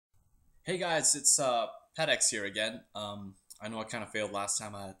Hey guys, it's Pedx here again. I know I kind of failed last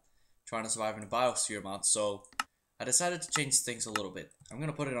time at trying to survive in a biosphere mod, so I decided to change things a little bit. I'm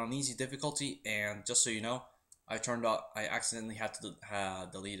gonna put it on easy difficulty, and just so you know, I accidentally had to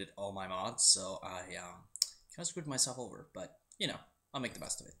deleted all my mods, so I kind of screwed myself over. But you know, I'll make the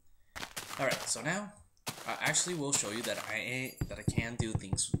best of it. All right, so now I actually will show you that I can do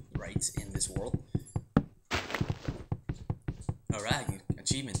things right in this world. Alright,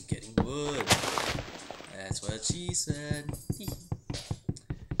 achievement, getting wood. That's what she said.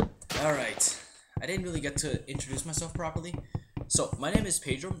 Alright, I didn't really get to introduce myself properly. So, my name is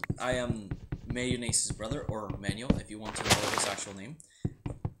Pedro. I am Mayonnaise' brother, or Manuel, if you want to know his actual name.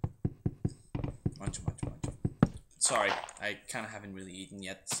 Munch. Sorry, I kind of haven't really eaten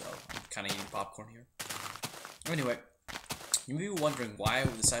yet, so I'm kind of eating popcorn here. Anyway, you may be wondering why I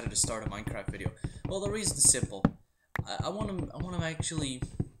decided to start a Minecraft video. Well, the reason is simple. I want to actually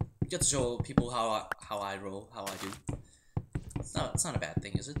get to show people how I roll, how I do. It's not a bad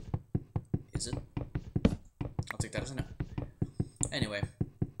thing, is it? Is it? I'll take that as a no. Anyway,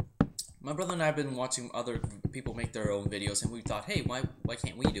 my brother and I have been watching other people make their own videos, and we thought, hey, why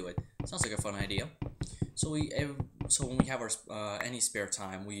can't we do it? Sounds like a fun idea. So when we have our any spare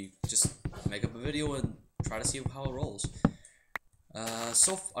time, we just make up a video and try to see how it rolls.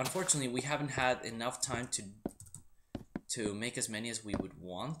 So unfortunately, we haven't had enough time to make as many as we would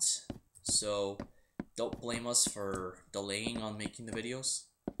want, so don't blame us for delaying on making the videos.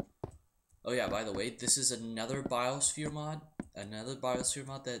 Oh yeah, by the way, this is another biosphere mod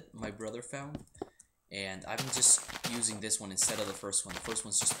that my brother found, and I'm just using this one instead of the first one. The first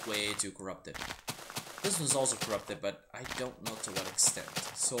one's just way too corrupted. This one's also corrupted, but I don't know to what extent,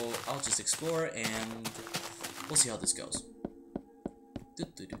 so I'll just explore and we'll see how this goes.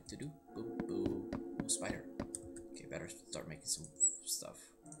 Oh, spider. Better start making some stuff.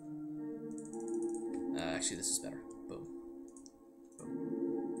 Actually, this is better. Boom.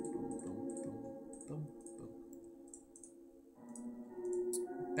 Boom.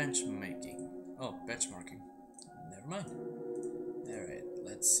 Benchmarking. Oh, benchmarking. Never mind. Alright,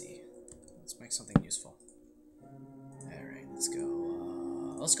 let's see. Let's make something useful. Alright, let's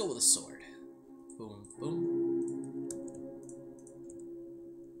go. Let's go with a sword. Boom.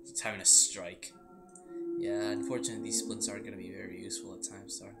 It's having a strike. Yeah, unfortunately these splints aren't going to be very useful at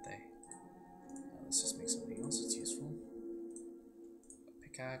times, aren't they? Let's just make something else that's useful. A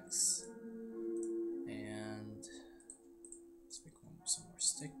pickaxe. And let's make some more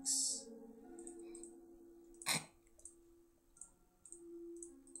sticks.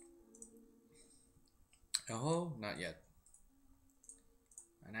 Oh, not yet.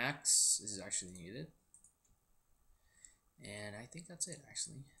 An axe is actually needed. And I think that's it,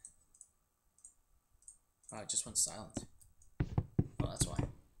 actually. Oh, it just went silent. Oh, that's why.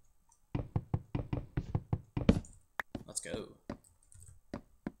 Let's go.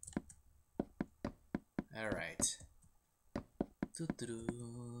 Alright.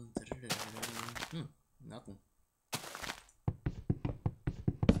 Nothing.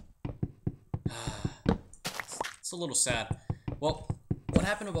 It's a little sad. Well, what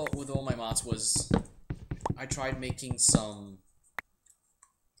happened with all my mods was I tried making some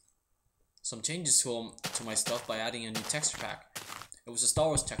changes to my stuff by adding a new texture pack. It was a Star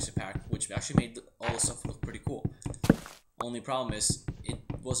Wars texture pack, which actually made all the stuff look pretty cool. Only problem is, it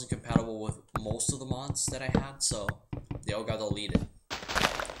wasn't compatible with most of the mods that I had, so they all got deleted.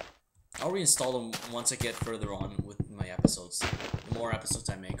 I'll reinstall them once I get further on with my episodes. The more episodes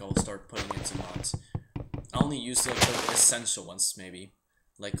I make, I'll start putting in some mods. I only use like the essential ones, maybe.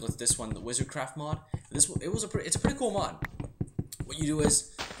 Like with this one, the Wizardcraft mod. It's a pretty cool mod. What you do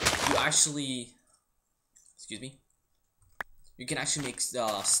is, you actually, you can actually make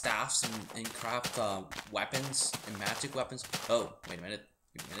staffs and craft weapons and magic weapons. Oh, wait a minute,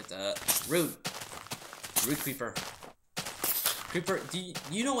 rude creeper. Creeper, do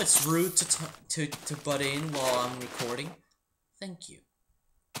you know it's rude to butt in while I'm recording? Thank you.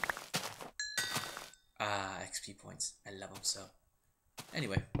 XP points, I love them so.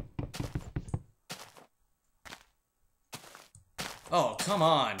 Anyway. Oh, come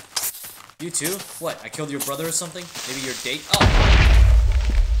on. You too? What, I killed your brother or something? Maybe your date? Oh!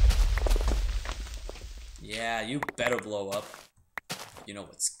 Yeah, you better blow up. You know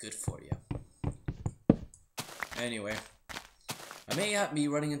what's good for you. Anyway. I may be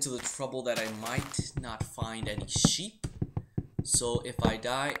running into the trouble that I might not find any sheep. So if I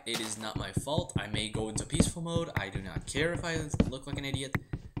die, it is not my fault. I may go into peaceful mode. I do not care if I look like an idiot.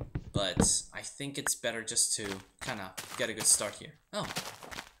 But I think it's better just to kind of get a good start here. Oh.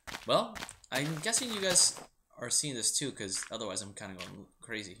 Well, I'm guessing you guys are seeing this too, because otherwise I'm kind of going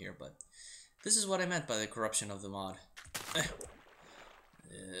crazy here, but this is what I meant by the corruption of the mod.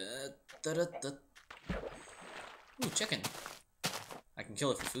 Ooh, chicken. I can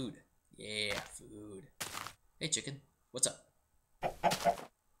kill it for food. Yeah, food. Hey, chicken. What's up?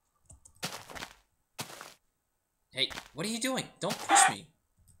 Hey, what are you doing? Don't push me.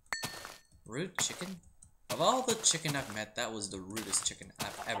 Rude chicken? Of all the chicken I've met, that was the rudest chicken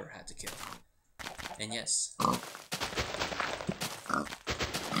I've ever had to kill. And yes.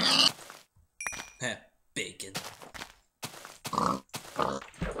 Heh, bacon.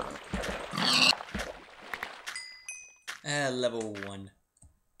 Level 1.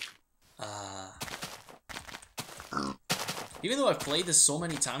 Even though I've played this so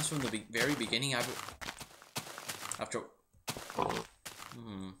many times from the very beginning, Okay,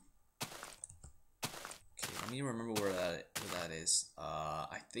 let me remember where that is.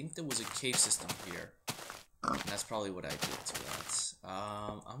 I think there was a cave system here. And that's probably what I did to that.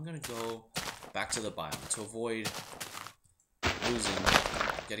 I'm gonna go back to the biome to avoid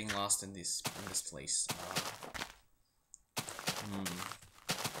getting lost in this place.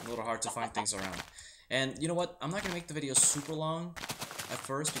 A little hard to find things around. And you know what? I'm not gonna make the video super long at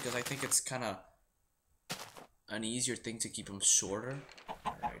first because I think it's kind of an easier thing to keep them shorter.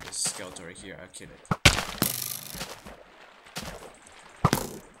 Alright, there's a skeleton right here. I'll kill it.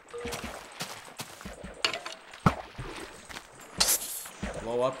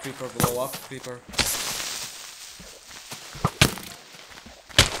 Blow up, creeper, blow up, creeper.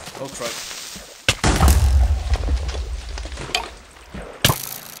 Oh, crud.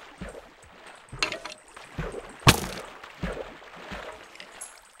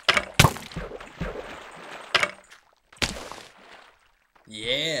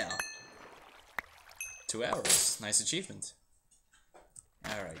 Yeah! 2 hours. Nice achievement.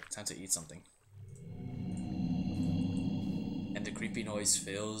 Alright, time to eat something. And the creepy noise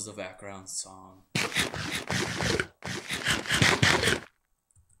fills the background song.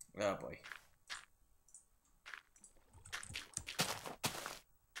 Oh boy.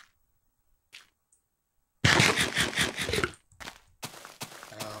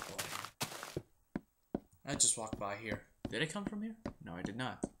 Oh boy. I just walked by here. Did it come from here? No, I did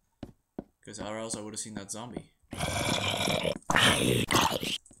not. Because or else I would have seen that zombie.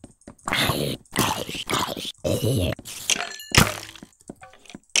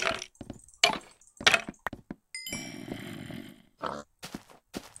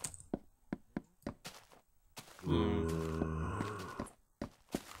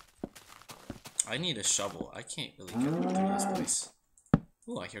 I need a shovel. I can't really get through this place.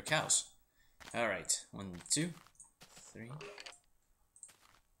 Ooh, I hear cows. Alright, 1, 2, 3.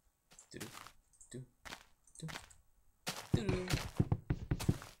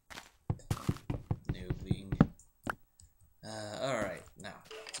 Noobling. Alright, now,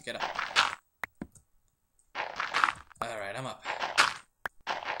 to get up. Alright, I'm up.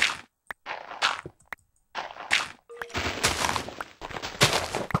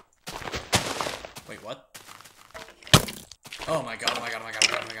 Wait, what? Oh my god, oh my god, oh my god,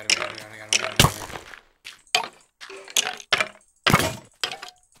 oh my god, oh my god, oh my god, oh my god, oh my god, oh my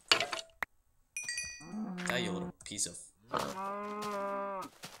god. Die, you little piece of...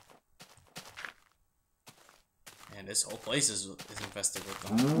 And this whole place is infested with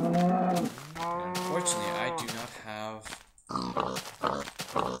them. And unfortunately, I do not have...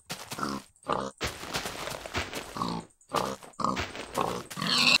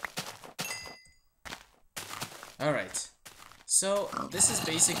 Alright. So, this is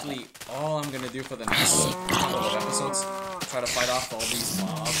basically all I'm gonna do for the next couple of episodes. Try to fight off all these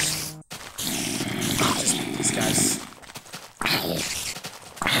mobs. Just these guys.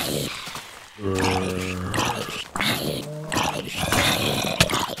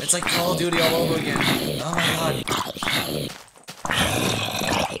 It's like Call of Duty all over again. Oh my god.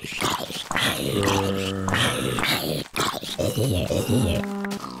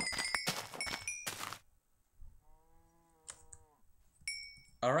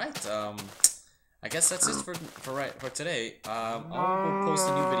 Alright, I guess that's it for today. I'll post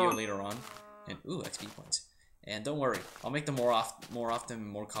a new video later on. And ooh, XP points. And don't worry, I'll make them more often,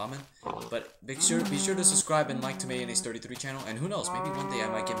 more common. But be sure to subscribe and like Toomanyitems33 channel. And who knows, maybe one day I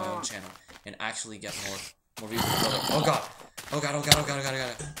might get my own channel and actually get more views. Oh god! Oh god! Oh god! Oh god! Oh god! Oh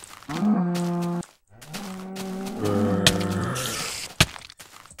god!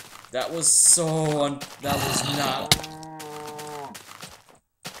 That was so that was not.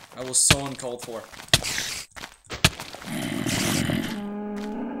 I was so uncalled for.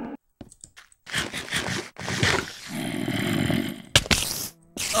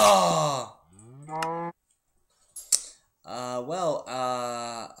 Oh!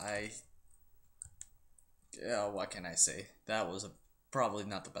 what can I say? That was probably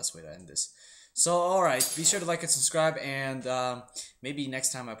not the best way to end this. So, alright, be sure to like and subscribe, and maybe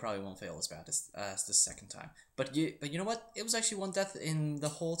next time I probably won't fail as bad as the second time. But you know what? It was actually 1 death in the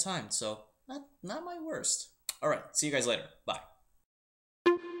whole time, so not my worst. Alright, see you guys later. Bye.